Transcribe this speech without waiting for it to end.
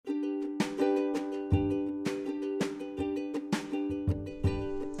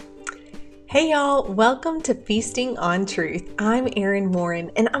Hey y'all, welcome to Feasting on Truth. I'm Erin Warren,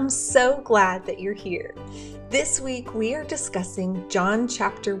 and I'm so glad that you're here. This week we are discussing John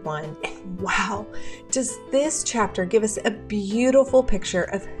chapter 1, and wow, does this chapter give us a beautiful picture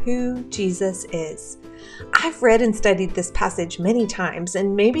of who Jesus is. I've read and studied this passage many times,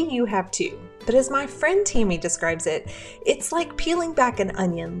 and maybe you have too. But as my friend Tammy describes it, it's like peeling back an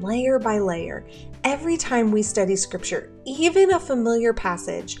onion layer by layer. Every time we study scripture, even a familiar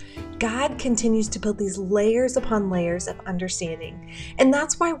passage, God continues to build these layers upon layers of understanding. And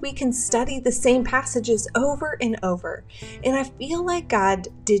that's why we can study the same passages over and over. And I feel like God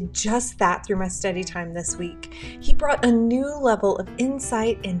did just that through my study time this week. He brought a new level of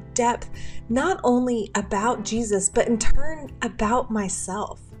insight and depth, not only about Jesus, but in turn about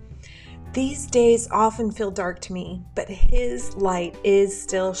myself. These days often feel dark to me, but His light is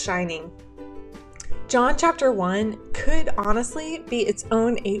still shining. John chapter 1 could honestly be its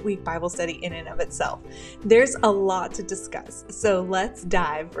own 8-week Bible study in and of itself. There's a lot to discuss, so let's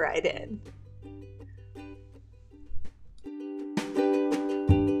dive right in.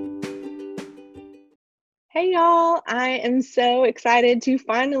 Hey y'all, I am so excited to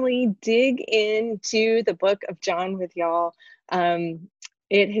finally dig into the book of John with y'all.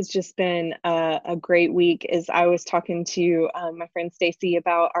 It has just been a great week. As I was talking to my friend Stacy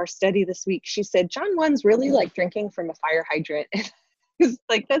about our study this week, she said, John 1's really like drinking from a fire hydrant. It's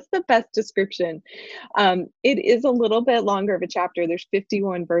like, that's the best description. It is a little bit longer of a chapter. There's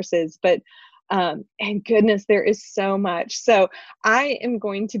 51 verses, but and goodness, there is so much. So I am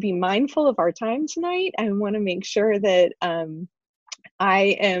going to be mindful of our time tonight. I want to make sure that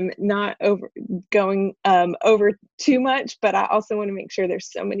I am not going over too much, but I also want to make sure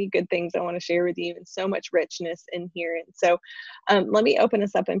there's so many good things I want to share with you and so much richness in here. And so let me open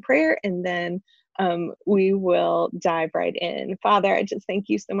us up in prayer, and then we will dive right in. Father, I just thank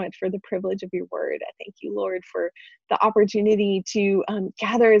you so much for the privilege of your word. I thank you, Lord, for the opportunity to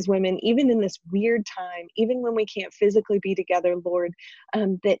gather as women, even in this weird time, even when we can't physically be together, Lord,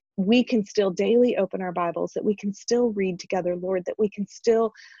 that we can still daily open our Bibles, that we can still read together, Lord, that we can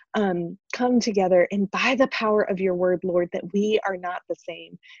still come together, and by the power of your word, Lord, that we are not the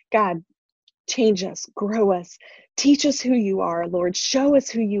same. God, change us, grow us, teach us who you are, Lord, show us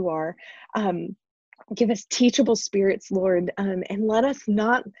who you are. Give us teachable spirits, Lord, and let us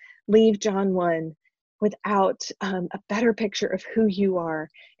not leave John 1 without a better picture of who you are.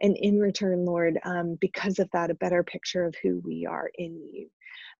 And in return, Lord, because of that, a better picture of who we are in you.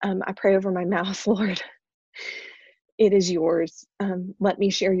 I pray over my mouth, Lord. It is yours. Let me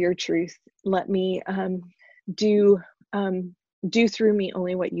share your truth. Let me do through me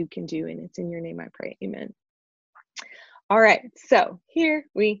only what you can do. And it's in your name I pray. Amen. All right, so here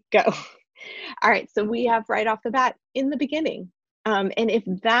we go. All right, so we have right off the bat, in the beginning. And if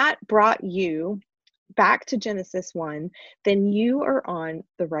that brought you back to Genesis 1, then you are on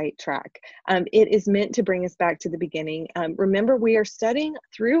the right track. It is meant to bring us back to the beginning. Remember, we are studying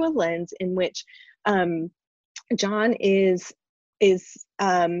through a lens in which John is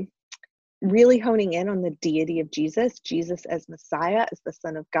really honing in on the deity of Jesus as Messiah, as the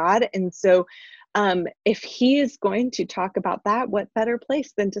Son of God. And so if he is going to talk about that, what better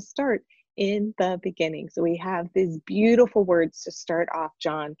place than to start in the beginning? So we have these beautiful words to start off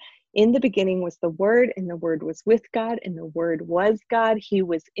John. In the beginning was the Word, and the Word was with God, and the Word was God. He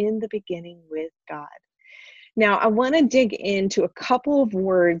was in the beginning with God. Now, I want to dig into a couple of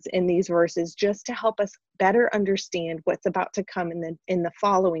words in these verses just to help us better understand what's about to come in the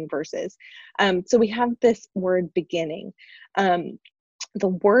following verses. So we have this word beginning. The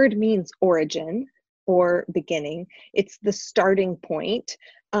word means origin or beginning. It's the starting point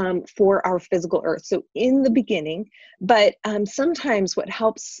for our physical earth. So in the beginning, but sometimes what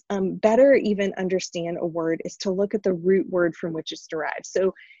helps better even understand a word is to look at the root word from which it's derived.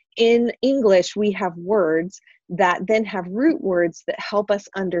 So in English, we have words that then have root words that help us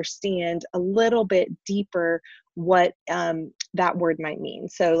understand a little bit deeper what that word might mean.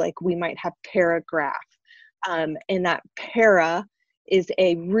 So like we might have paragraph, and that para is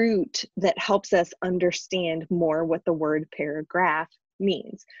a root that helps us understand more what the word paragraph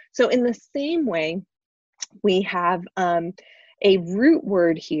means. So in the same way, we have a root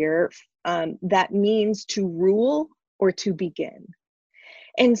word here that means to rule or to begin.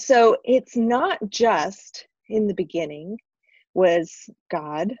 And so it's not just in the beginning was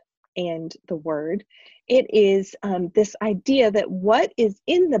God and the Word. It is this idea that what is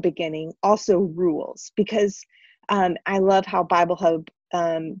in the beginning also rules, because I love how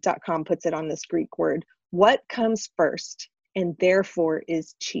BibleHub.com puts it on this Greek word, what comes first and therefore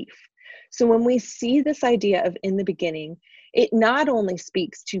is chief. So when we see this idea of in the beginning, It not only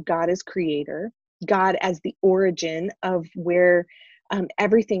speaks to God as creator, God as the origin of where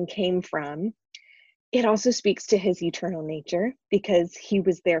everything came from, it also speaks to his eternal nature because he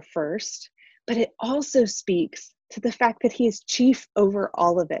was there first, but it also speaks to the fact that he is chief over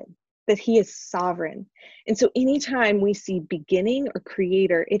all of it, that he is sovereign. And so anytime we see beginning or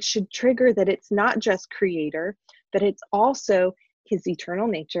creator, it should trigger that it's not just creator, that it's also his eternal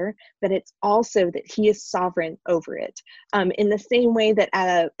nature, that it's also that he is sovereign over it. In the same way that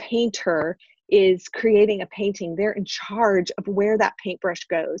a painter is creating a painting, they're in charge of where that paintbrush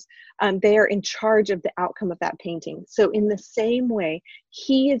goes. They are in charge of the outcome of that painting. So in the same way,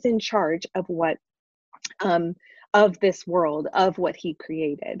 he is in charge of what, of this world, of what he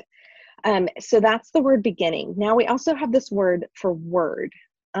created. So that's the word beginning. Now we also have this word for word,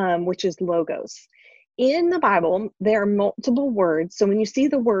 which is logos. In the Bible, there are multiple words. So when you see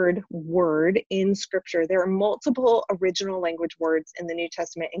the word word in scripture, there are multiple original language words in the New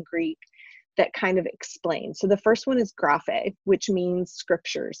Testament in Greek that kind of explain. So the first one is graphe, which means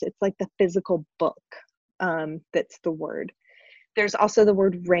scriptures. It's like the physical book, that's the word. There's also the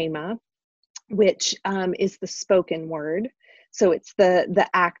word rhema, which is the spoken word. So it's the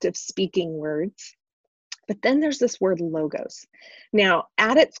act of speaking words. But then there's this word logos. Now,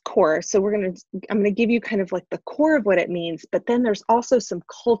 at its core, so I'm going to give you kind of like the core of what it means, but then there's also some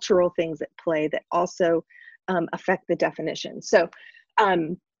cultural things at play that also affect the definition. So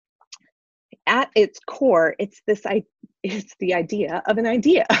at its core, it's the idea of an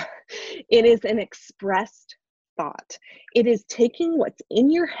idea. It is an expressed thought. It is taking what's in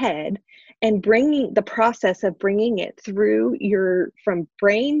your head and bringing the process of bringing it through from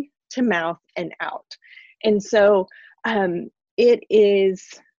brain to mouth and out. And so it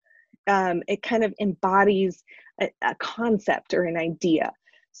kind of embodies a concept or an idea.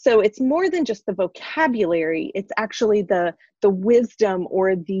 So it's more than just the vocabulary, it's actually the wisdom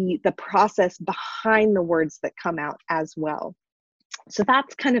or the process behind the words that come out as well. So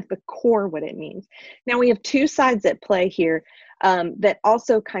that's kind of the core what it means. Now we have two sides at play here that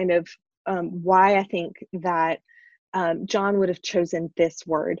also kind of why I think that John would have chosen this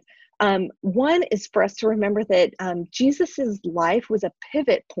word. One is for us to remember that Jesus's life was a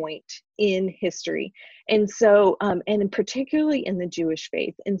pivot point in history. And so, and particularly in the Jewish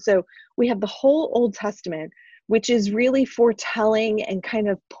faith. And so we have the whole Old Testament, which is really foretelling and kind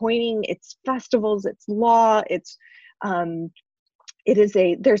of pointing its festivals, its law,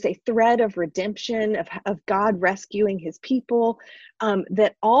 there's a thread of redemption, of God rescuing his people,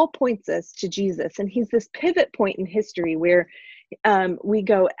 that all points us to Jesus. And he's this pivot point in history where we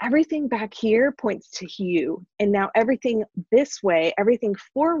go, everything back here points to you. And now everything this way, everything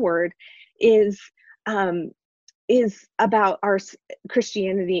forward is about our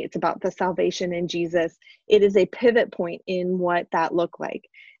Christianity. It's about the salvation in Jesus. It is a pivot point in what that looked like.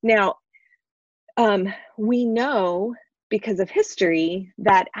 Now, we know because of history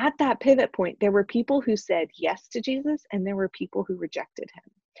that at that pivot point, there were people who said yes to Jesus and there were people who rejected him.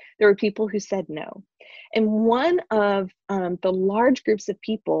 There were people who said no. And one of the large groups of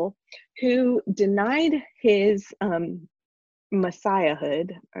people who denied his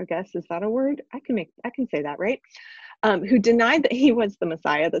messiahhood, I guess, is that a word? I can say that, right? Who denied that he was the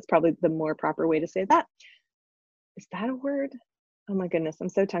Messiah. That's probably the more proper way to say that. Is that a word? Oh my goodness, I'm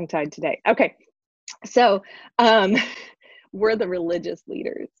so tongue-tied today. Okay, so we're the religious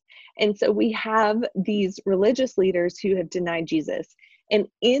leaders. And so we have these religious leaders who have denied Jesus. And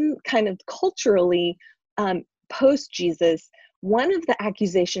in kind of culturally, post-Jesus, one of the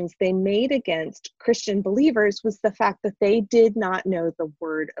accusations they made against Christian believers was the fact that they did not know the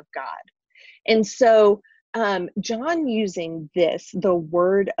word of God. And so John using the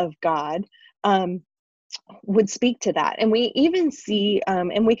word of God, would speak to that. And we even see,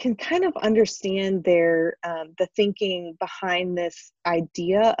 and we can kind of understand the thinking behind this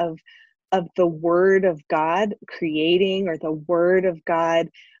idea of the word of God creating, or the word of God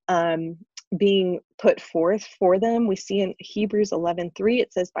being put forth for them. We see in Hebrews 11:3,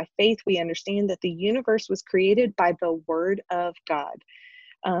 it says, by faith we understand that the universe was created by the word of God,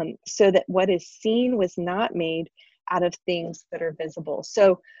 so that what is seen was not made out of things that are visible.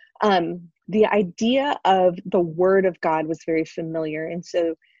 So the idea of the word of God was very familiar. And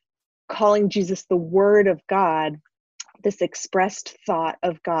so calling Jesus the word of God, this expressed thought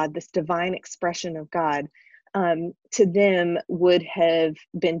of God, this divine expression of God, to them would have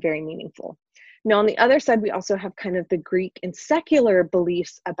been very meaningful. Now, on the other side, we also have kind of the Greek and secular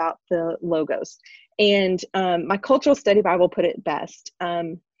beliefs about the logos. And my cultural study Bible put it best.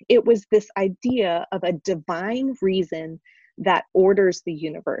 It was this idea of a divine reason that orders the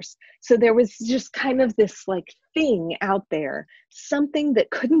universe. So there was just kind of this like thing out there, something that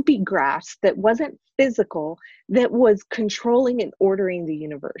couldn't be grasped, that wasn't physical, that was controlling and ordering the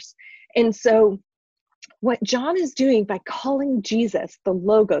universe. And so what John is doing by calling Jesus the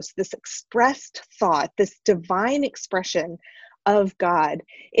Logos, this expressed thought, this divine expression of God,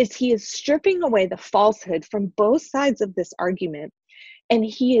 is he is stripping away the falsehood from both sides of this argument. And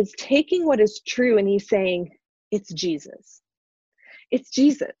he is taking what is true and he's saying, it's Jesus. It's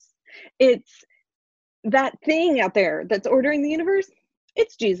Jesus. It's that thing out there that's ordering the universe.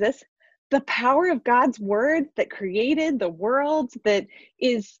 It's Jesus. The power of God's word that created the world, that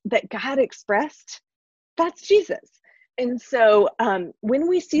God expressed, that's Jesus. And so when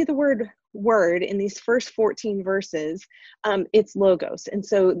we see the word in these first 14 verses, it's logos. And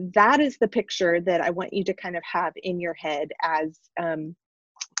so that is the picture that I want you to kind of have in your head as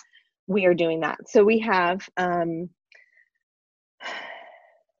we are doing that. So we have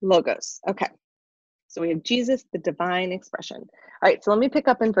logos. Okay. So we have Jesus, the divine expression. All right, so let me pick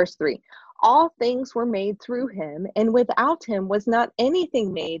up in verse 3. All things were made through him, and without him was not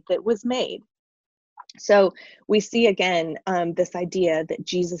anything made that was made. So we see again this idea that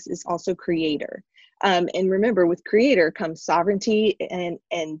Jesus is also creator. And remember, with creator comes sovereignty and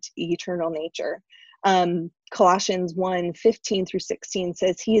eternal nature. Colossians 1:15 through 16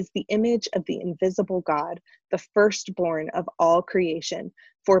 says, he is the image of the invisible God, the firstborn of all creation.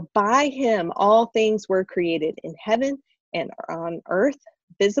 For by him all things were created in heaven and on earth,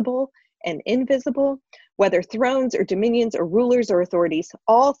 visible and invisible, whether thrones or dominions or rulers or authorities,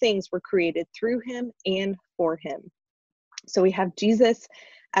 all things were created through him and for him. So we have Jesus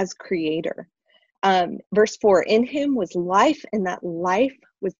as creator. Verse 4, in him was life, and that life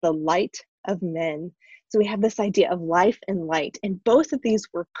was the light of men. So we have this idea of life and light, and both of these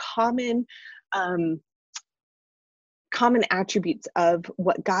were common attributes of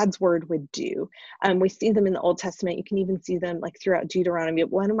what God's word would do. We see them in the Old Testament. You can even see them like throughout Deuteronomy.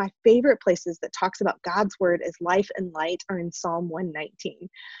 One of my favorite places that talks about God's word as life and light are in Psalm 119.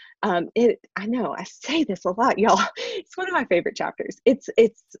 I know I say this a lot, y'all. It's one of my favorite chapters. It's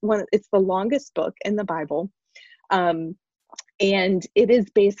the longest book in the Bible. And it is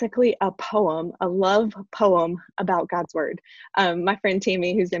basically a poem, a love poem about God's word. My friend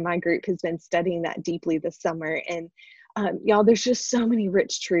Tammy, who's in my group, has been studying that deeply this summer. And y'all, there's just so many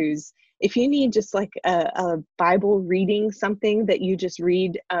rich truths. If you need just like a Bible reading, something that you just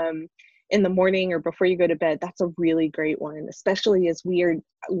read in the morning or before you go to bed, that's a really great one, especially as we are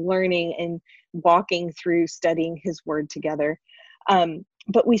learning and walking through studying his word together.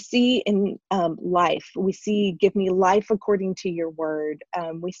 But we see in life, we see, give me life according to your word.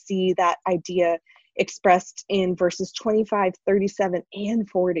 We see that idea expressed in verses 25, 37, and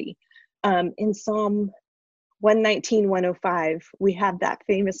 40. In Psalm 119, 105, we have that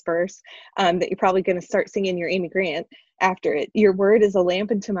famous verse that you're probably going to start singing your Amy Grant after it. Your word is a lamp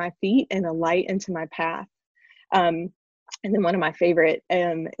unto my feet and a light unto my path. And then one of my favorite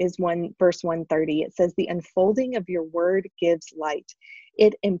is verse 130. It says, the unfolding of your word gives light.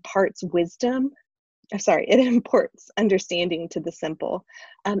 It imparts wisdom. It imparts understanding to the simple.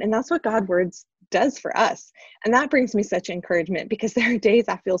 And that's what God's words does for us. And that brings me such encouragement, because there are days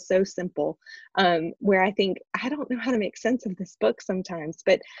I feel so simple where I think, I don't know how to make sense of this book sometimes,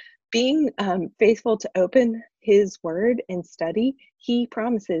 but being faithful to open his word and study, he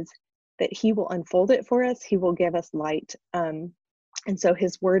promises that he will unfold it for us. He will give us light. And so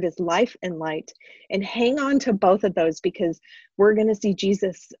his word is life and light. And hang on to both of those, because we're going to see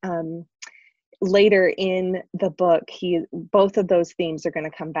Jesus later in the book. Both of those themes are going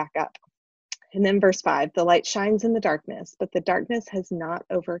to come back up. And then verse 5, the light shines in the darkness, but the darkness has not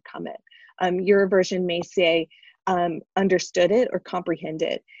overcome it. Your version may say understood it or comprehend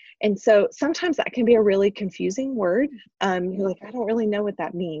it. And so sometimes that can be a really confusing word. You're like, I don't really know what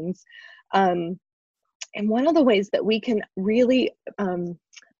that means. And one of the ways that we can really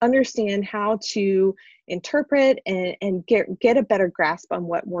understand how to interpret and get a better grasp on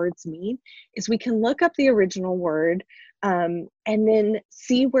what words mean is we can look up the original word and then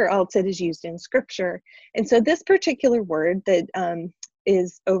see where else it is used in scripture. And so this particular word that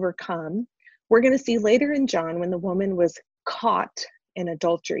is overcome, we're going to see later in John when the woman was caught in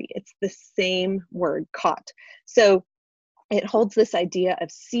adultery. It's the same word, caught. So it holds this idea of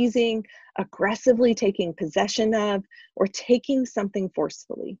seizing, aggressively taking possession of, or taking something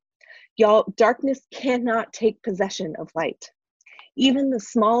forcefully. Y'all, darkness cannot take possession of light. Even the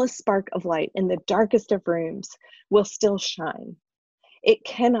smallest spark of light in the darkest of rooms will still shine. It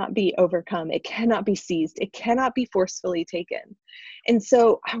cannot be overcome. It cannot be seized. It cannot be forcefully taken. And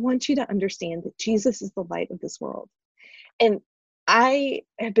so I want you to understand that Jesus is the light of this world. And I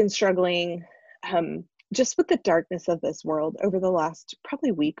have been struggling just with the darkness of this world over the last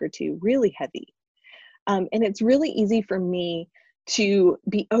probably week or two, really heavy. And it's really easy for me to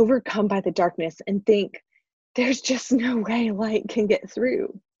be overcome by the darkness and think there's just no way light can get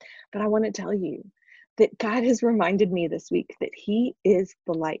through. But I want to tell you that God has reminded me this week that He is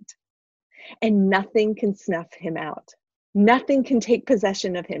the light and nothing can snuff Him out. Nothing can take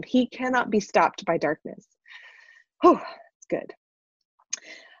possession of Him. He cannot be stopped by darkness. Oh, it's good.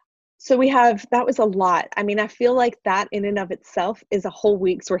 So that was a lot. I mean, I feel like that in and of itself is a whole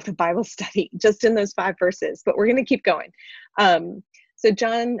week's worth of Bible study just in those 5 verses, but we're going to keep going. So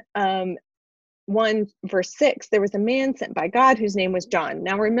John 1 verse 6, there was a man sent by God whose name was John.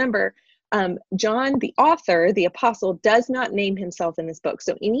 Now remember, John, the author, the apostle, does not name himself in this book.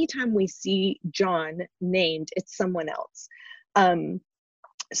 So anytime we see John named, it's someone else.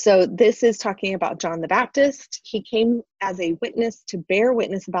 So this is talking about John the Baptist. He came as a witness to bear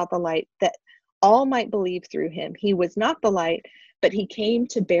witness about the light that all might believe through him. He was not the light, but he came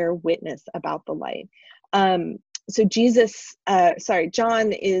to bear witness about the light. So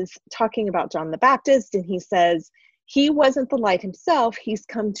John is talking about John the Baptist, and he says he wasn't the light himself. He's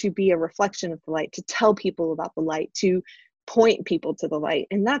come to be a reflection of the light, to tell people about the light, to point people to the light.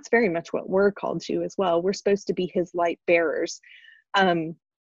 And that's very much what we're called to as well. We're supposed to be his light bearers.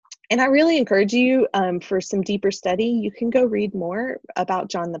 And I really encourage you for some deeper study, you can go read more about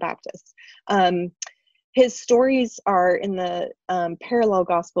John the Baptist. His stories are in the parallel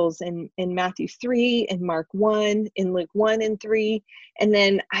Gospels in Matthew 3, in Mark 1, in Luke 1 and 3. And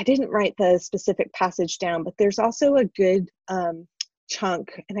then I didn't write the specific passage down, but there's also a good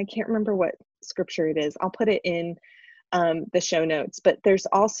chunk, and I can't remember what scripture it is. I'll put it in the show notes. But there's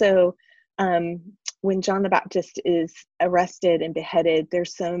also when John the Baptist is arrested and beheaded,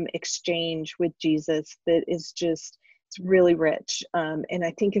 there's some exchange with Jesus that is just, it's really rich. And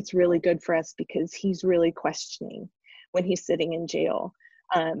I think it's really good for us because he's really questioning when he's sitting in jail.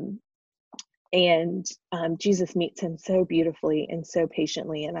 And Jesus meets him so beautifully and so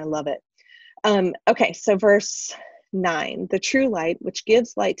patiently, and I love it. Okay, so verse 9, the true light, which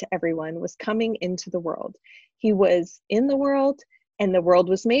gives light to everyone, was coming into the world. He was in the world, and the world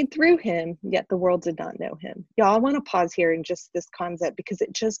was made through him, yet the world did not know him. Y'all, I want to pause here in just this concept because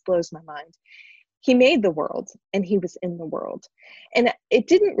it just blows my mind. He made the world, and he was in the world. And it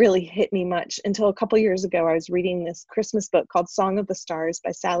didn't really hit me much until a couple years ago. I was reading this Christmas book called Song of the Stars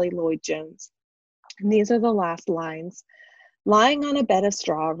by Sally Lloyd-Jones. And these are the last lines. Lying on a bed of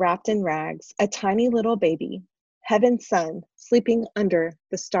straw, wrapped in rags, a tiny little baby, heaven's son, sleeping under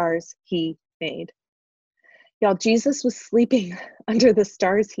the stars he made. Y'all, Jesus was sleeping under the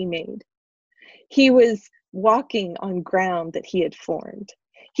stars he made. He was walking on ground that he had formed.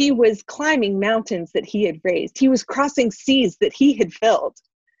 He was climbing mountains that he had raised. He was crossing seas that he had filled.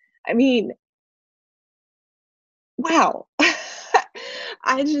 I mean, wow.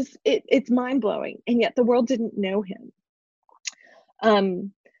 It's mind-blowing. And yet the world didn't know him.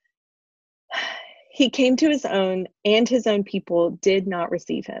 He came to his own, and his own people did not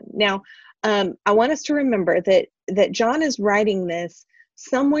receive him. Now, I want us to remember that John is writing this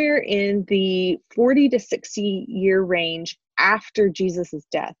somewhere in the 40 to 60 year range after Jesus's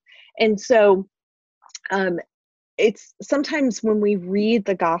death. And so it's sometimes when we read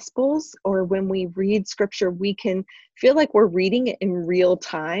the Gospels or when we read scripture, we can feel like we're reading it in real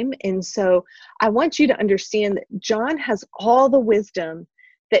time. And so I want you to understand that John has all the wisdom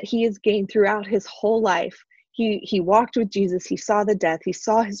that he has gained throughout his whole life. He walked with Jesus. He saw the death. He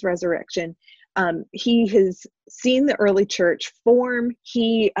saw his resurrection. He has seen the early church form.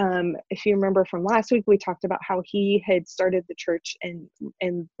 If you remember from last week, we talked about how he had started the church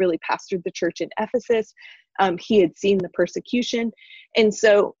and really pastored the church in Ephesus. He had seen the persecution. And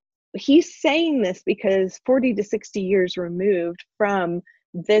so he's saying this because 40 to 60 years removed from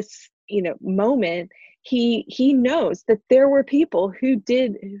this, moment, he knows that there were people who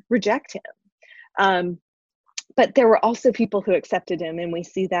did reject him. But there were also people who accepted him. And we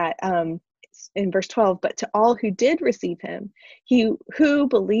see that in verse 12, but to all who did receive him, who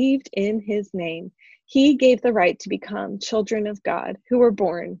believed in his name, he gave the right to become children of God, who were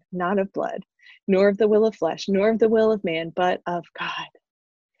born not of blood, nor of the will of flesh, nor of the will of man, but of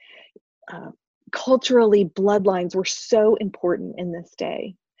God. Culturally, bloodlines were so important in this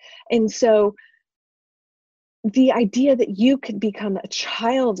day. And so the idea that you could become a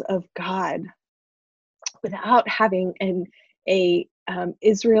child of God without having an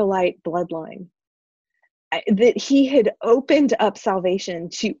Israelite bloodline, that he had opened up salvation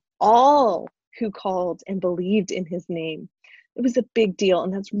to all who called and believed in his name. It was a big deal,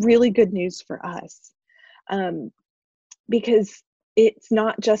 and that's really good news for us. because it's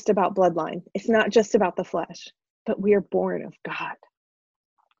not just about bloodline. It's not just about the flesh, but we are born of God.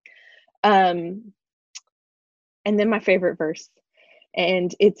 And then my favorite verse,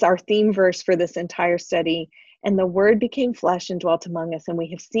 and it's our theme verse for this entire study. And the Word became flesh and dwelt among us, and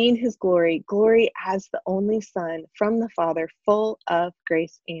we have seen his glory, glory as the only Son from the Father, full of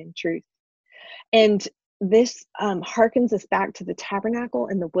grace and truth. And this harkens us back to the tabernacle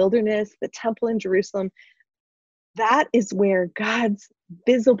in the wilderness, the temple in Jerusalem. That is where God's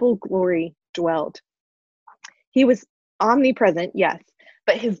visible glory dwelled. He was omnipresent, yes,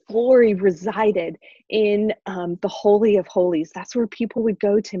 but his glory resided in the Holy of Holies. That's where people would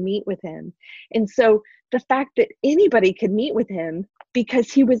go to meet with him. And so the fact that anybody could meet with him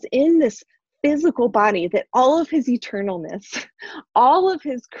because he was in this physical body, that all of his eternalness, all of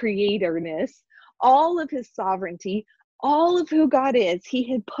his creatorness, all of his sovereignty, all of who God is, he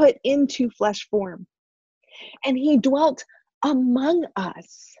had put into flesh form. And he dwelt among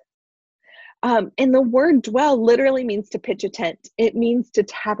us. And the word dwell literally means to pitch a tent. It means to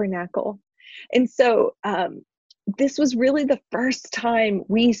tabernacle. And so this was really the first time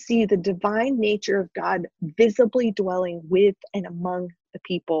we see the divine nature of God visibly dwelling with and among the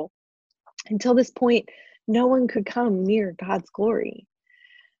people. Until this point, no one could come near God's glory.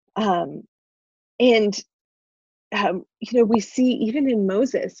 We see even in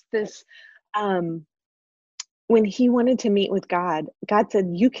Moses this, when he wanted to meet with God, God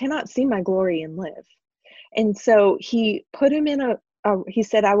said, "You cannot see my glory and live." And so he put him in he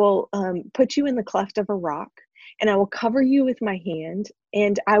said, "I will put you in the cleft of a rock, and I will cover you with my hand,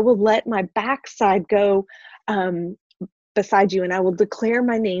 and I will let my backside go beside you, and I will declare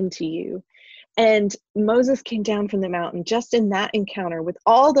my name to you." And Moses came down from the mountain just in that encounter with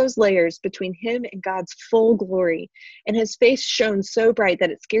all those layers between him and God's full glory. And his face shone so bright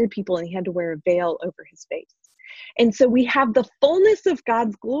that it scared people, and he had to wear a veil over his face. And so we have the fullness of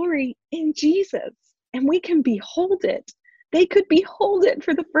God's glory in Jesus, and we can behold it. They could behold it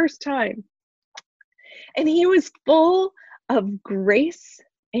for the first time. And he was full of grace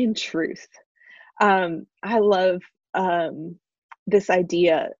and truth. I love this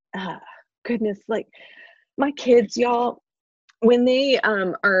idea. Goodness, like my kids, y'all, when they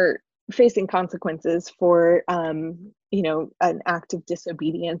are facing consequences for an act of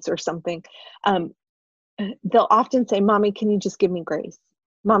disobedience or something, they'll often say, "Mommy, can you just give me grace?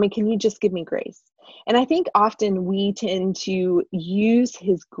 Mommy, can you just give me grace?" And I think often we tend to use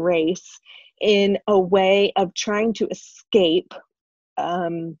his grace in a way of trying to escape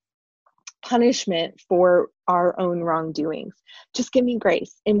punishment for our own wrongdoings. Just give me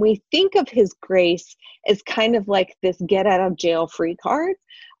grace. And we think of his grace as kind of like this get out of jail free card.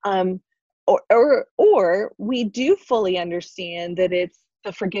 Or we do fully understand that it's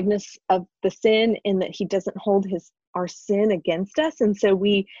the forgiveness of the sin and that he doesn't hold our sin against us. And so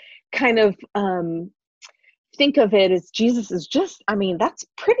we kind of think of it as Jesus is just, that's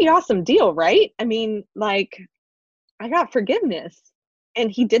pretty awesome deal, right? I got forgiveness and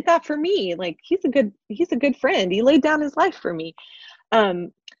he did that for me. Like he's a good friend. He laid down his life for me.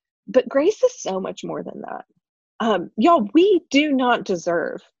 But grace is so much more than that. Y'all, we do not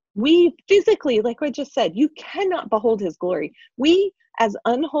deserve. We physically, like I just said, you cannot behold his glory. We, as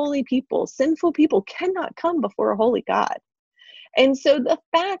unholy people, sinful people, cannot come before a holy God. And so the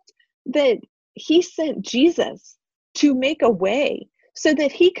fact that he sent Jesus to make a way so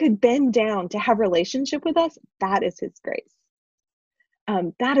that he could bend down to have relationship with us, that is his grace.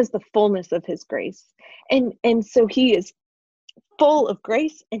 That is the fullness of his grace. And so he is full of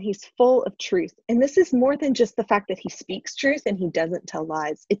grace and he's full of truth. And this is more than just the fact that he speaks truth and he doesn't tell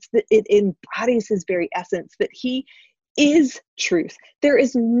lies. It embodies his very essence, that he is truth. There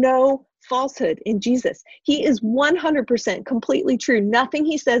is no falsehood in Jesus. He is 100% completely true. Nothing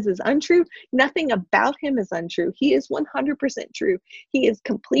he says is untrue. Nothing about him is untrue. He is 100% true. He is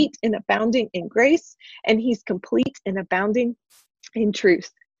complete and abounding in grace, and he's complete and abounding in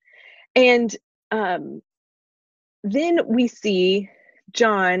truth. And then we see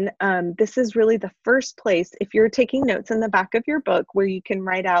John. This is really the first place, if you're taking notes in the back of your book, where you can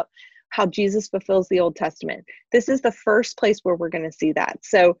write out how Jesus fulfills the Old Testament. This is the first place where we're going to see that.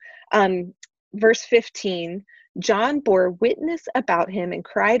 So verse 15, John bore witness about him and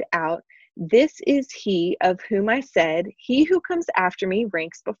cried out, "This is he of whom I said, he who comes after me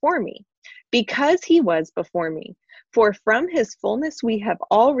ranks before me, because he was before me. For from his fullness we have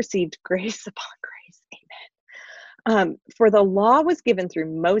all received grace upon grace." Amen. For the law was given through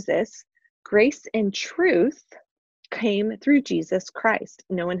Moses, grace and truth came through Jesus Christ.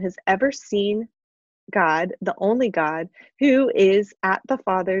 No one has ever seen God, the only God, who is at the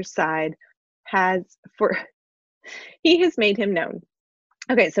Father's side, He has made him known.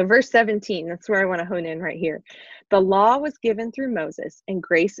 Okay, so verse 17, that's where I want to hone in right here. The law was given through Moses, and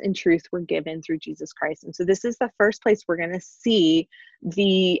grace and truth were given through Jesus Christ. And so this is the first place we're going to see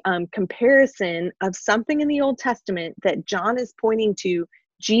the comparison of something in the Old Testament that John is pointing to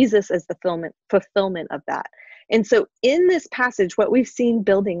Jesus as the fulfillment of that. And so in this passage, what we've seen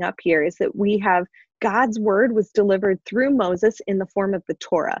building up here is that we have God's word was delivered through Moses in the form of the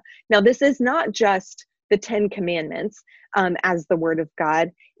Torah. Now, this is not just the 10 Commandments as the word of God.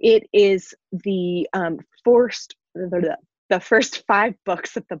 It is the first 5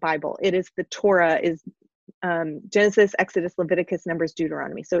 books of the Bible. It is the Torah, is Genesis, Exodus, Leviticus, Numbers,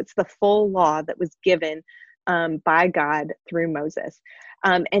 Deuteronomy. So it's the full law that was given by God through Moses.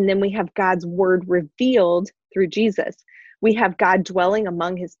 And then we have God's word revealed through Jesus. We have God dwelling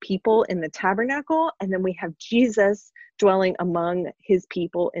among his people in the tabernacle, and then we have Jesus dwelling among his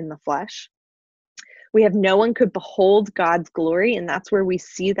people in the flesh. We have no one could behold God's glory, and that's where we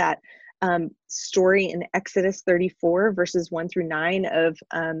see that story in Exodus 34, verses 1 through 9 of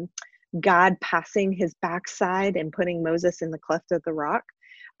God passing his backside and putting Moses in the cleft of the rock.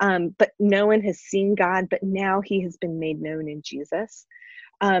 But no one has seen God, but now he has been made known in Jesus.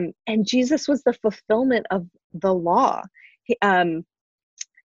 And Jesus was the fulfillment of the law.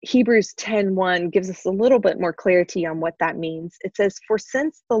 Hebrews 10:1 gives us a little bit more clarity on what that means. It says, "For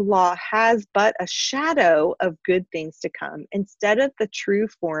since the law has but a shadow of good things to come, instead of the true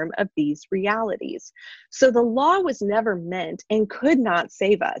form of these realities." So the law was never meant and could not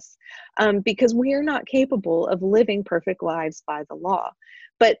save us because we are not capable of living perfect lives by the law.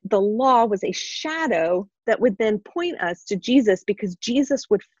 But the law was a shadow that would then point us to Jesus, because Jesus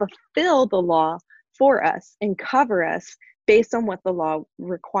would fulfill the law for us and cover us based on what the law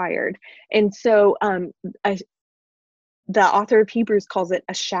required. And so the author of Hebrews calls it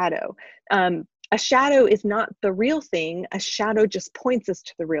a shadow. A shadow is not the real thing. A shadow just points us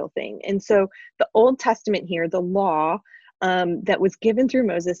to the real thing. And so the Old Testament here, the law that was given through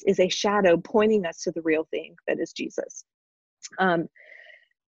Moses, is a shadow pointing us to the real thing that is Jesus. And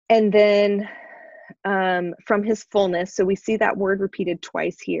then from his fullness, so we see that word repeated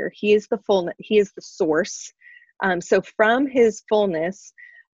twice here. He is the fullness, he is the source. So from his fullness,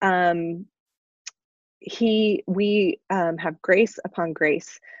 we have grace upon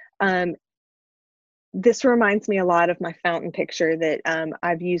grace. This reminds me a lot of my fountain picture that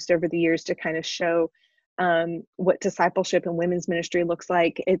I've used over the years to kind of show what discipleship and women's ministry looks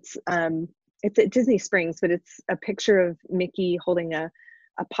like. It's at Disney Springs, but it's a picture of Mickey holding a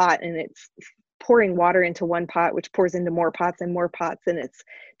pot, and it's pouring water into one pot, which pours into more pots and more pots. And it's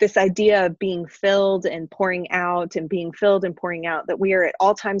this idea of being filled and pouring out, and being filled and pouring out, that we are at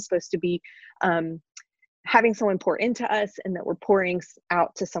all times supposed to be having someone pour into us, and that we're pouring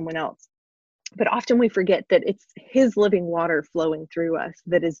out to someone else. But often we forget that it's his living water flowing through us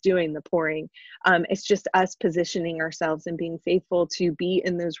that is doing the pouring. It's just us positioning ourselves and being faithful to be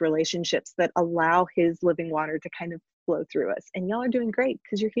in those relationships that allow his living water to kind of flow through us. And y'all are doing great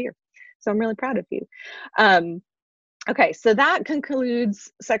because you're here. So I'm really proud of you. Okay, so that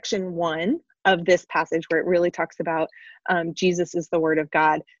concludes section 1 of this passage, where it really talks about Jesus is the word of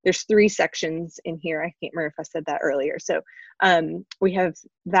God. There's 3 sections in here. I can't remember if I said that earlier. So we have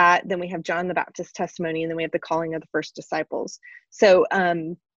that, then we have John the Baptist testimony, and then we have the calling of the first disciples. So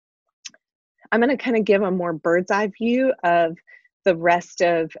I'm going to kind of give a more bird's eye view of the rest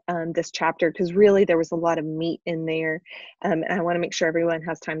of this chapter, because really there was a lot of meat in there, and I want to make sure everyone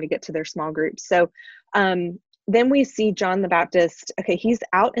has time to get to their small groups. So then we see John the Baptist. Okay, he's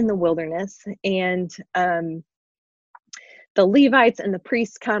out in the wilderness, and the Levites and the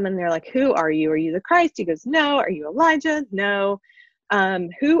priests come, and they're like, "Who are you? Are you the Christ?" He goes, "No." "Are you Elijah?" "No."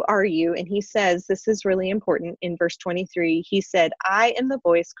 "Who are you?" And he says, this is really important, in verse 23, he said, "I am the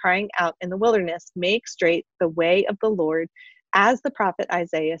voice crying out in the wilderness, make straight the way of the Lord, as the prophet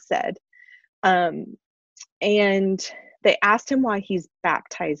Isaiah said." And they asked him why he's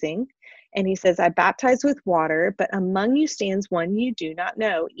baptizing. And he says, "I baptize with water, but among you stands one you do not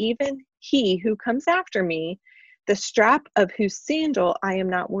know, even he who comes after me, the strap of whose sandal I am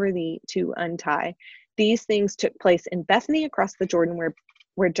not worthy to untie." These things took place in Bethany across the Jordan,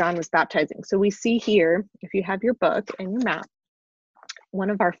 where John was baptizing. So we see here, if you have your book and your map, one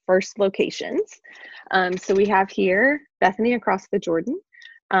of our first locations. So we have here Bethany across the Jordan.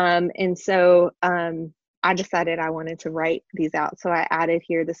 And so I decided I wanted to write these out. So I added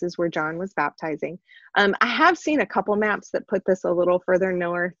here, this is where John was baptizing. I have seen a couple maps that put this a little further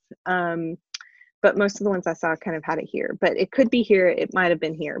north, but most of the ones I saw kind of had it here. But it could be here, it might have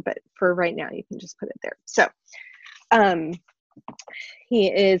been here, but for right now, you can just put it there. So he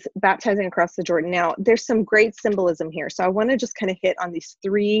is baptizing across the Jordan. Now, there's some great symbolism here. So I want to just kind of hit on these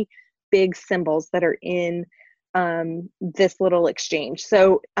three big symbols that are in this little exchange.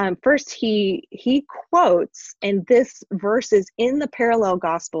 So first, he quotes, and this verse is in the parallel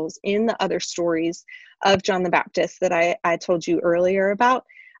gospels, in the other stories of John the Baptist that I told you earlier about.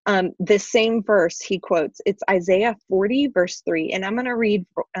 This same verse he quotes. It's Isaiah 40, verse 3. And I'm going to read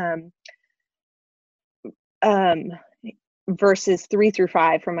verses 3 through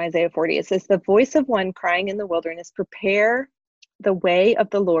 5 from Isaiah 40. It says, "The voice of one crying in the wilderness, prepare the way of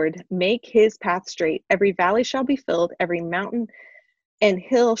the Lord, make his path straight. Every valley shall be filled, every mountain and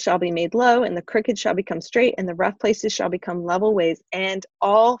hill shall be made low, and the crooked shall become straight, and the rough places shall become level ways, and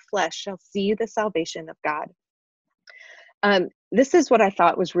all flesh shall see the salvation of God." This is what I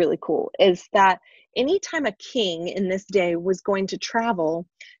thought was really cool, is that anytime a king in this day was going to travel,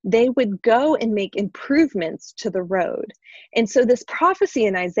 they would go and make improvements to the road. And so this prophecy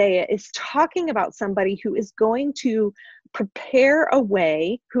in Isaiah is talking about somebody who is going to prepare a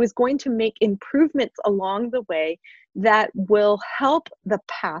way, who is going to make improvements along the way that will help the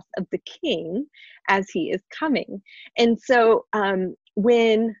path of the king as he is coming. And so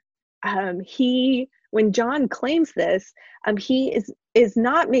when John claims this, he is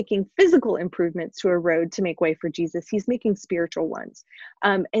not making physical improvements to a road to make way for Jesus. He's making spiritual ones.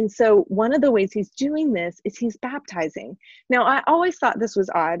 And so one of the ways he's doing this is he's baptizing. Now, I always thought this was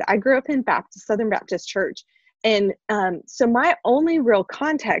odd. I grew up in Southern Baptist Church. And so my only real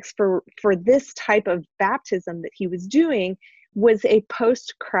context for this type of baptism that he was doing was a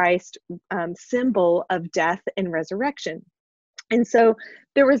post-Christ symbol of death and resurrection. And so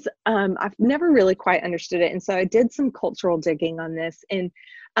there was, I've never really quite understood it. And so I did some cultural digging on this. And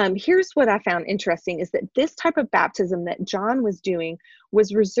here's what I found interesting, is that this type of baptism that John was doing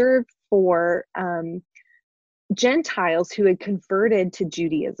was reserved for Gentiles who had converted to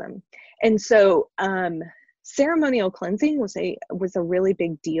Judaism. And so ceremonial cleansing was a really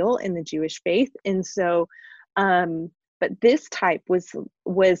big deal in the Jewish faith. And so, but this type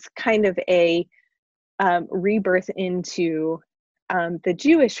was kind of a rebirth into the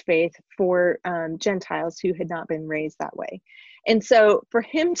Jewish faith for Gentiles who had not been raised that way. And so for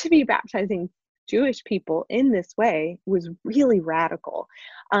him to be baptizing Jewish people in this way was really radical.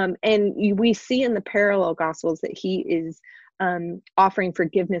 And we see in the parallel gospels that he is offering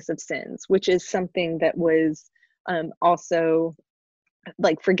forgiveness of sins, which is something that was also,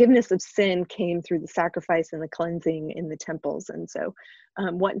 like, forgiveness of sin came through the sacrifice and the cleansing in the temples. And so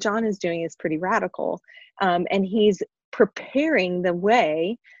what John is doing is pretty radical. And he's preparing the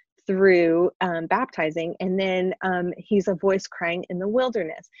way through baptizing. And then he's a voice crying in the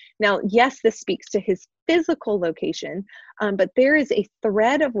wilderness. Now, yes, this speaks to his physical location, but there is a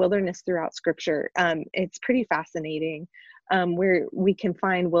thread of wilderness throughout Scripture. It's pretty fascinating where we can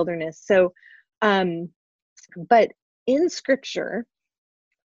find wilderness. So, but in Scripture,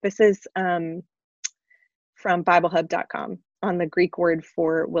 this is from BibleHub.com on the Greek word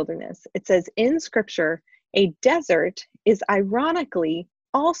for wilderness. It says, in Scripture, a desert is ironically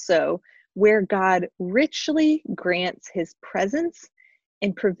also where God richly grants his presence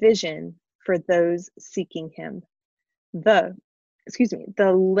and provision for those seeking him. The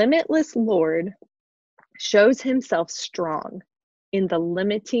limitless Lord shows himself strong in the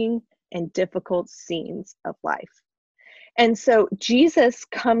limiting and difficult scenes of life. And so Jesus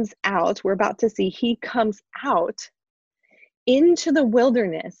comes out, we're about to see, he comes out into the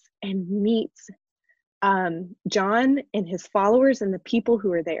wilderness and meets John and his followers and the people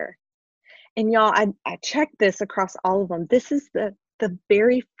who are there. And y'all, I checked this across all of them. This is the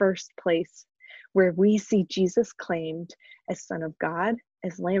very first place where we see Jesus claimed as Son of God,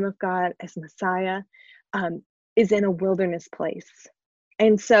 as Lamb of God, as Messiah, is in a wilderness place.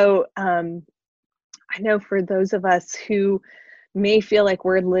 And so I know for those of us who may feel like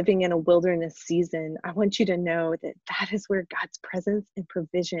we're living in a wilderness season, I want you to know that that is where God's presence and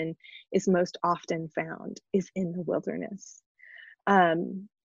provision is most often found, is in the wilderness. And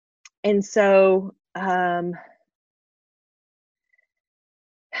so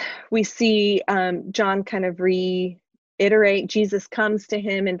we see John kind of reiterate, Jesus comes to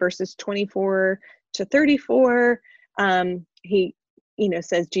him in verses 24 to 34. He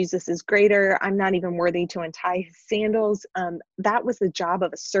says, Jesus is greater. I'm not even worthy to untie his sandals. That was the job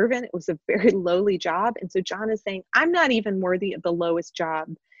of a servant. It was a very lowly job. And so John is saying, I'm not even worthy of the lowest job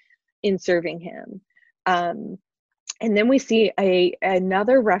in serving him. And then we see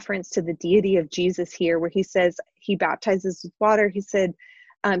another reference to the deity of Jesus here, where he says he baptizes with water. He said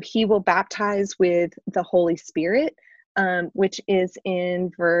he will baptize with the Holy Spirit, which is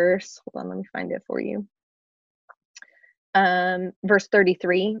in verse, hold on, let me find it for you. Verse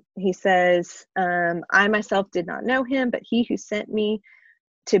 33, he says, I myself did not know him, but he who sent me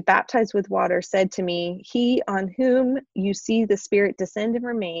to baptize with water said to me, he on whom you see the Spirit descend and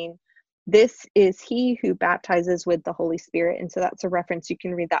remain, this is he who baptizes with the Holy Spirit. And so that's a reference. You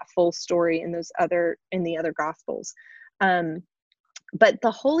can read that full story in the other Gospels. But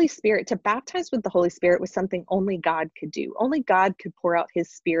the Holy Spirit, to baptize with the Holy Spirit was something only God could do. Only God could pour out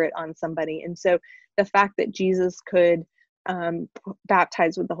his Spirit on somebody. And so the fact that Jesus could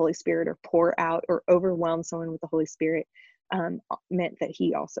baptize with the Holy Spirit or pour out or overwhelm someone with the Holy Spirit meant that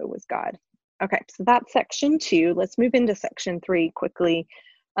he also was God. Okay, so that's section 2. Let's move into section 3 quickly.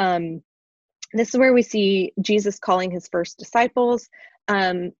 This is where we see Jesus calling his first disciples.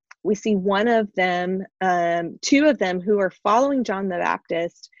 We see one of them, two of them who are following John the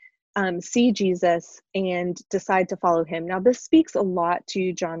Baptist, see Jesus and decide to follow him. Now, this speaks a lot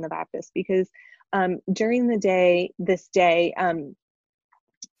to John the Baptist because during this day,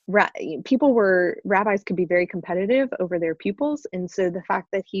 rabbis could be very competitive over their pupils. And so the fact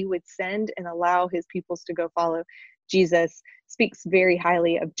that he would send and allow his pupils to go follow Jesus speaks very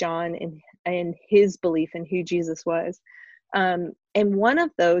highly of John and his belief in who Jesus was. And one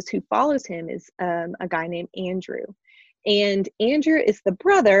of those who follows him is a guy named Andrew. And Andrew is the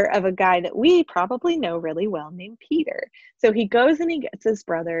brother of a guy that we probably know really well named Peter. So he goes and he gets his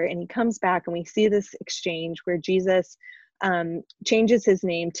brother and he comes back and we see this exchange where Jesus changes his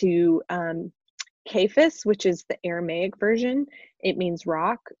name to Cephas, which is the Aramaic version. It means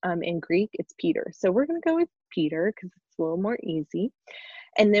rock. In Greek, it's Peter. So we're going to go with Peter because it's a little more easy.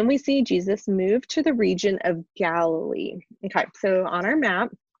 And then we see Jesus move to the region of Galilee. Okay, so on our map,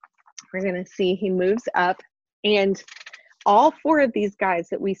 we're going to see he moves up, and all 4 of these guys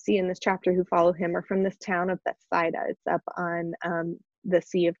that we see in this chapter who follow him are from this town of Bethsaida. It's up on the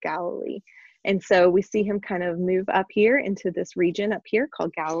Sea of Galilee. And so we see him kind of move up here into this region up here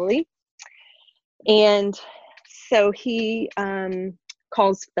called Galilee. And so he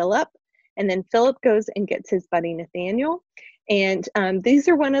calls Philip, and then Philip goes and gets his buddy Nathaniel. And these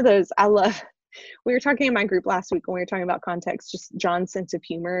are one of those I love. We were talking in my group last week when we were talking about context, just John's sense of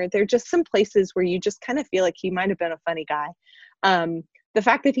humor. They're just some places where you just kind of feel like he might have been a funny guy. The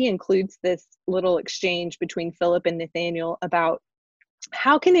fact that he includes this little exchange between Philip and Nathaniel about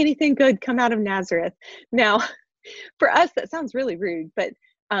how can anything good come out of Nazareth? Now, for us, that sounds really rude, but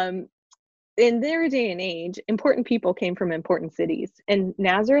in their day and age, important people came from important cities. And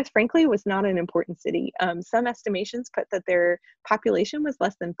Nazareth, frankly, was not an important city. Some estimations put that their population was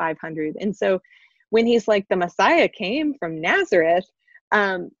less than 500. And so when he's like, the Messiah came from Nazareth,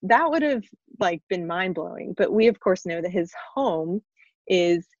 that would have been mind-blowing. But we, of course, know that his home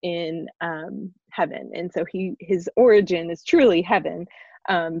is in heaven. And so his origin is truly heaven.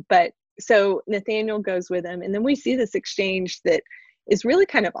 But so Nathaniel goes with him. And then we see this exchange that is really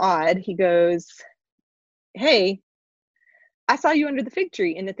kind of odd. He goes, hey, I saw you under the fig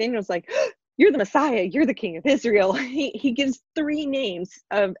tree. And Nathaniel's like, you're the Messiah. You're the King of Israel. He gives 3 names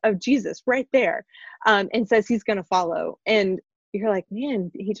of Jesus right there, and says he's going to follow. And you're like,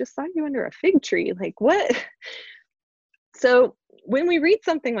 man, he just saw you under a fig tree. Like, what? So when we read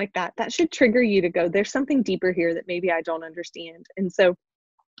something like that, that should trigger you to go, there's something deeper here that maybe I don't understand. And so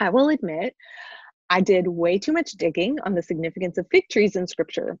I will admit, I did way too much digging on the significance of fig trees in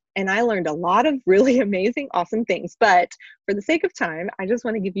scripture, and I learned a lot of really amazing, awesome things. But for the sake of time, I just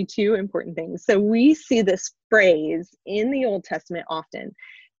want to give you 2 important things. So we see this phrase in the Old Testament often.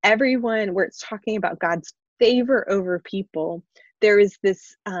 Everyone, where it's talking about God's favor over people, there is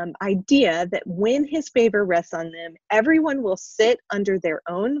this idea that when his favor rests on them, everyone will sit under their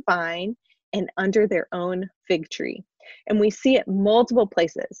own vine and under their own fig tree. And we see it multiple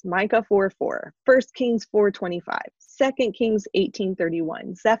places. Micah 4:4, 1 Kings 4:25, 2 Kings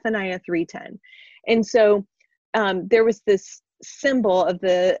 18:31, Zephaniah 3:10. And so there was this symbol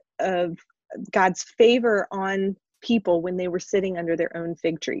of God's favor on people when they were sitting under their own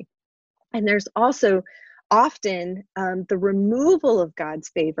fig tree. And there's also often the removal of God's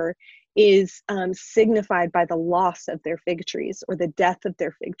favor is signified by the loss of their fig trees, or the death of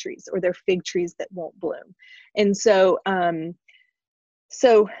their fig trees, or their fig trees that won't bloom. And so I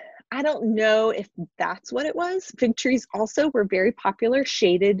don't know if that's what it was. Fig trees also were very popular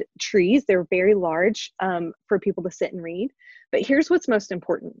shaded trees. They're very large for people to sit and read. But here's what's most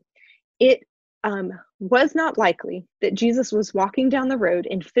important. It was not likely that Jesus was walking down the road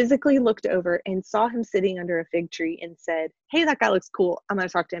and physically looked over and saw him sitting under a fig tree and said, hey, that guy looks cool. I'm going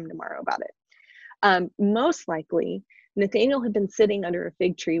to talk to him tomorrow about it. Most likely, Nathanael had been sitting under a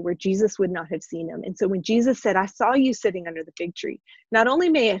fig tree where Jesus would not have seen him. And so when Jesus said, I saw you sitting under the fig tree, not only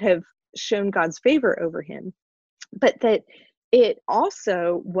may it have shown God's favor over him, but that it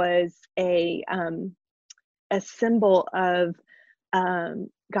also was a symbol of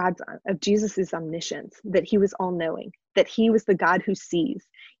Jesus's omniscience, that he was all knowing, that he was the God who sees,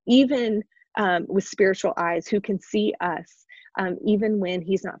 even with spiritual eyes, who can see us, even when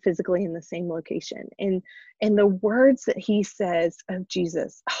he's not physically in the same location. And the words that he says of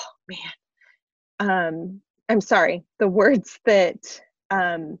Jesus, oh man, I'm sorry, the words that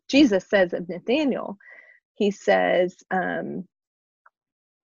Jesus says of Nathanael, he says,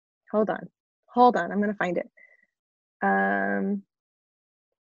 hold on, I'm going to find it.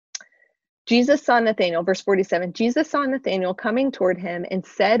 Jesus saw Nathanael, verse 47, Jesus saw Nathanael coming toward him and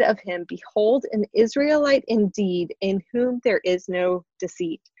said of him, behold, an Israelite indeed, in whom there is no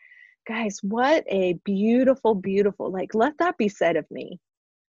deceit. Guys, what a beautiful, beautiful, like, let that be said of me.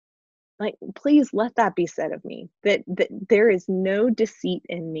 Like, please let that be said of me, that there is no deceit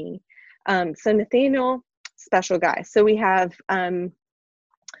in me. So Nathanael, special guy. So we have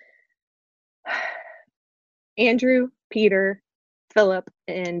Andrew, Peter, Philip,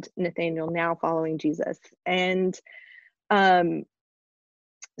 and Nathanael now following Jesus. And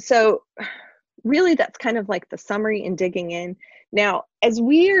so really that's kind of like the summary and digging in. Now, as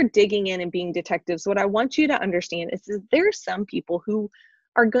we are digging in and being detectives, what I want you to understand is there are some people who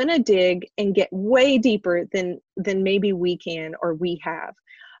are going to dig and get way deeper than maybe we can or we have.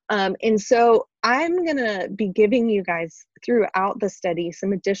 And so I'm going to be giving you guys throughout the study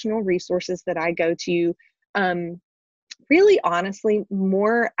some additional resources that I go to, really honestly,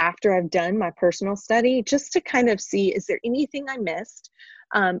 more after I've done my personal study, just to kind of see, is there anything I missed?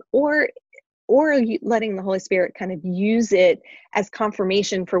 Or letting the Holy Spirit kind of use it as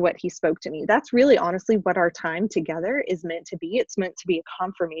confirmation for what he spoke to me. That's really honestly what our time together is meant to be. It's meant to be a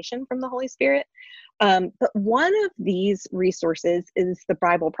confirmation from the Holy Spirit. But one of these resources is the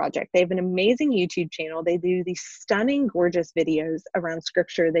Bible Project. They have an amazing YouTube channel. They do these stunning, gorgeous videos around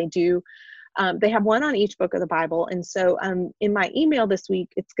scripture. They have one on each book of the Bible. And so in my email this week,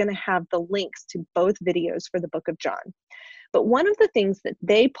 it's going to have the links to both videos for the book of John. But one of the things that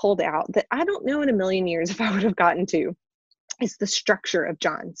they pulled out that I don't know in a million years if I would have gotten to is the structure of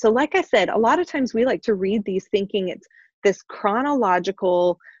John. So like I said, a lot of times we like to read these thinking it's this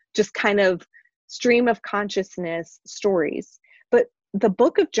chronological, just kind of stream of consciousness stories. But the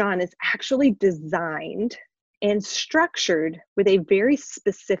book of John is actually designed and structured with a very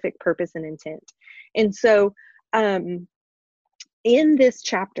specific purpose and intent. And so in this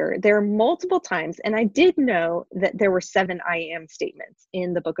chapter, there are multiple times, and I did know that there were 7 I am statements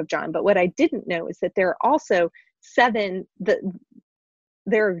in the book of John, but what I didn't know is that there are also 7, hold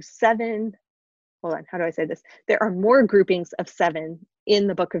on, how do I say this? There are more groupings of 7 in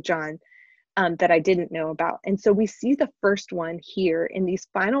the book of John that I didn't know about. And so we see the first one here in these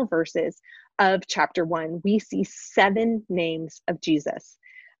final verses of chapter 1. We see 7 names of Jesus.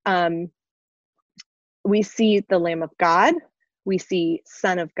 We see the Lamb of God. We see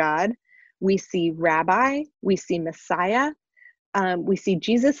Son of God. We see Rabbi. We see Messiah. We see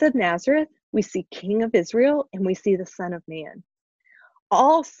Jesus of Nazareth. We see King of Israel. And we see the Son of Man.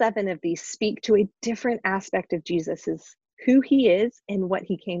 All 7 of these speak to a different aspect of Jesus, who he is and what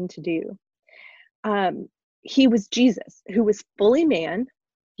he came to do. He was Jesus, who was fully man,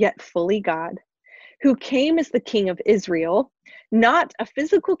 yet fully God, who came as the King of Israel, not a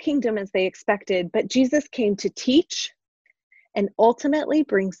physical kingdom as they expected, but Jesus came to teach and ultimately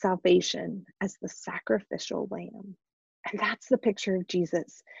bring salvation as the sacrificial lamb. And that's the picture of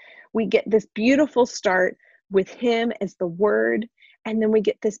Jesus. We get this beautiful start with him as the Word, and then we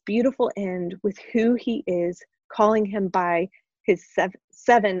get this beautiful end with who he is, calling him by his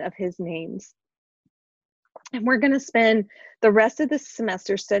 7 of his names. And we're going to spend the rest of the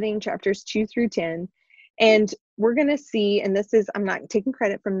semester studying chapters 2 through 10. And we're going to see, and I'm not taking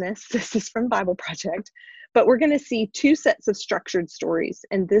credit from this, this is from Bible Project, but we're going to see 2 sets of structured stories.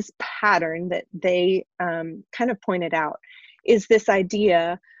 And this pattern that they kind of pointed out is this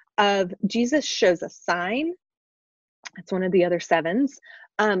idea of Jesus shows a sign. That's one of the other 7s.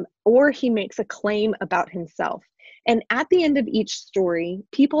 Or he makes a claim about himself. And at the end of each story,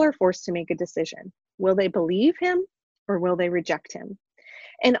 people are forced to make a decision. Will they believe him or will they reject him?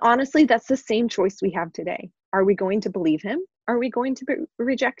 And honestly, that's the same choice we have today. Are we going to believe him? Are we going to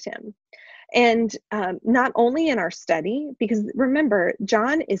reject him? And not only in our study, because remember,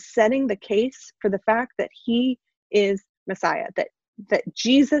 John is setting the case for the fact that he is Messiah, that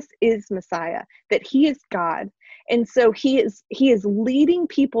Jesus is Messiah, that he is God. And so he is leading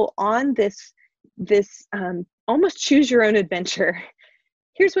people on this almost choose your own adventure.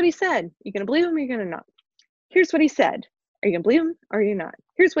 Here's what he said. You're going to believe him or you're going to not. Here's what he said. Are you going to believe him or are you not?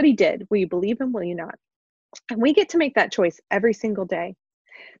 Here's what he did. Will you believe him? Will you not? And we get to make that choice every single day.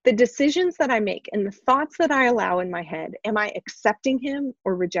 The decisions that I make and the thoughts that I allow in my head, am I accepting him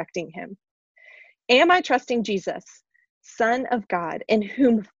or rejecting him? Am I trusting Jesus, Son of God, in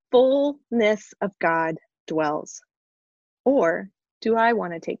whom fullness of God dwells? Or do I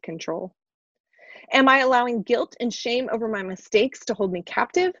want to take control? Am I allowing guilt and shame over my mistakes to hold me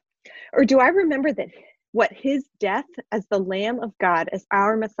captive? Or do I remember that what his death as the Lamb of God, as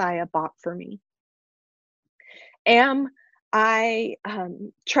our Messiah, bought for me? Am I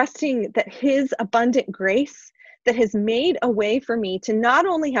trusting that his abundant grace that has made a way for me to not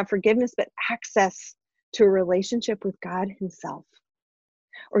only have forgiveness, but access to a relationship with God himself?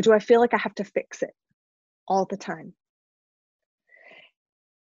 Or do I feel like I have to fix it all the time?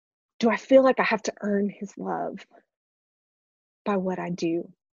 Do I feel like I have to earn his love by what I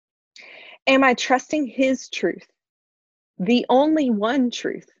do? Am I trusting his truth, the only one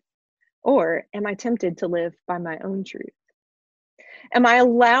truth? Or am I tempted to live by my own truth? Am I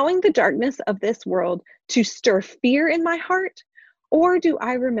allowing the darkness of this world to stir fear in my heart? Or do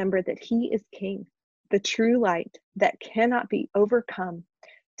I remember that he is king, the true light that cannot be overcome,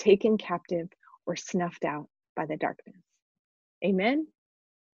 taken captive, or snuffed out by the darkness? Amen.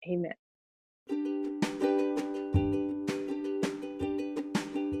 Amen.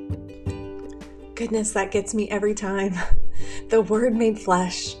 Goodness, that gets me every time. The Word made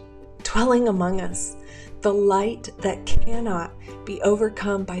flesh, dwelling among us, the light that cannot be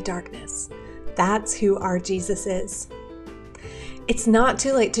overcome by darkness. That's who our Jesus is. It's not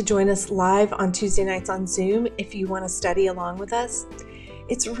too late to join us live on Tuesday nights on Zoom if you want to study along with us.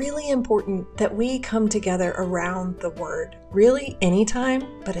 It's really important that we come together around the Word, really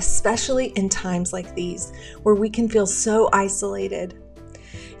anytime, but especially in times like these where we can feel so isolated.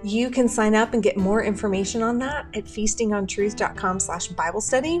 You can sign up and get more information on that at feastingontruth.com/Bible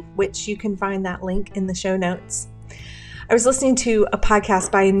study, which you can find that link in the show notes. I was listening to a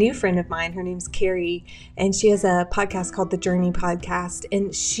podcast by a new friend of mine. Her name's Carrie, and she has a podcast called The Journey Podcast,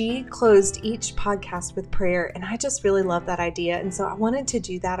 and she closed each podcast with prayer, and I just really love that idea, and so I wanted to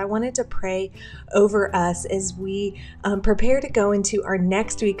do that. I wanted to pray over us as we prepare to go into our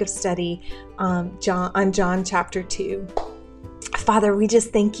next week of study on John chapter 2. Father, we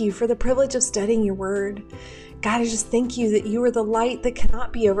just thank you for the privilege of studying your word. God, I just thank you that you are the light that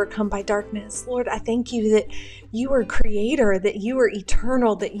cannot be overcome by darkness. Lord, I thank you that you are creator, that you are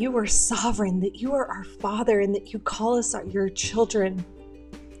eternal, that you are sovereign, that you are our Father, and that you call us your children.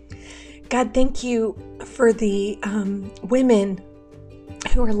 God, thank you for the women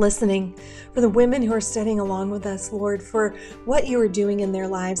who are listening, for the women who are studying along with us, Lord, for what you are doing in their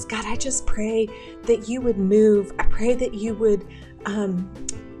lives. God, I just pray that you would move. I pray that you would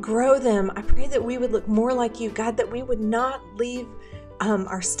grow them. I pray that we would look more like you, God, that we would not leave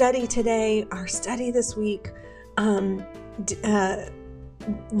our study today, our study this week,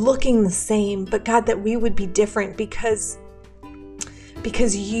 looking the same, but God, that we would be different because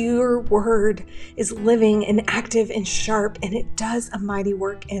your word is living and active and sharp, and it does a mighty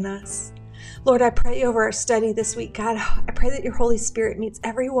work in us. Lord, I pray over our study this week, God, I pray that your Holy Spirit meets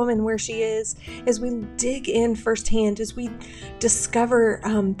every woman where she is as we dig in firsthand, as we discover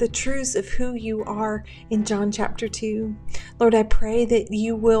the truths of who you are in John chapter 2. Lord, I pray that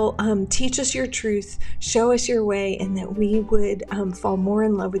you will teach us your truth, show us your way, and that we would fall more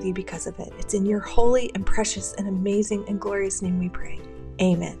in love with you because of it. It's in your holy and precious and amazing and glorious name we pray.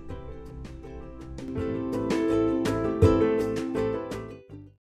 Amen.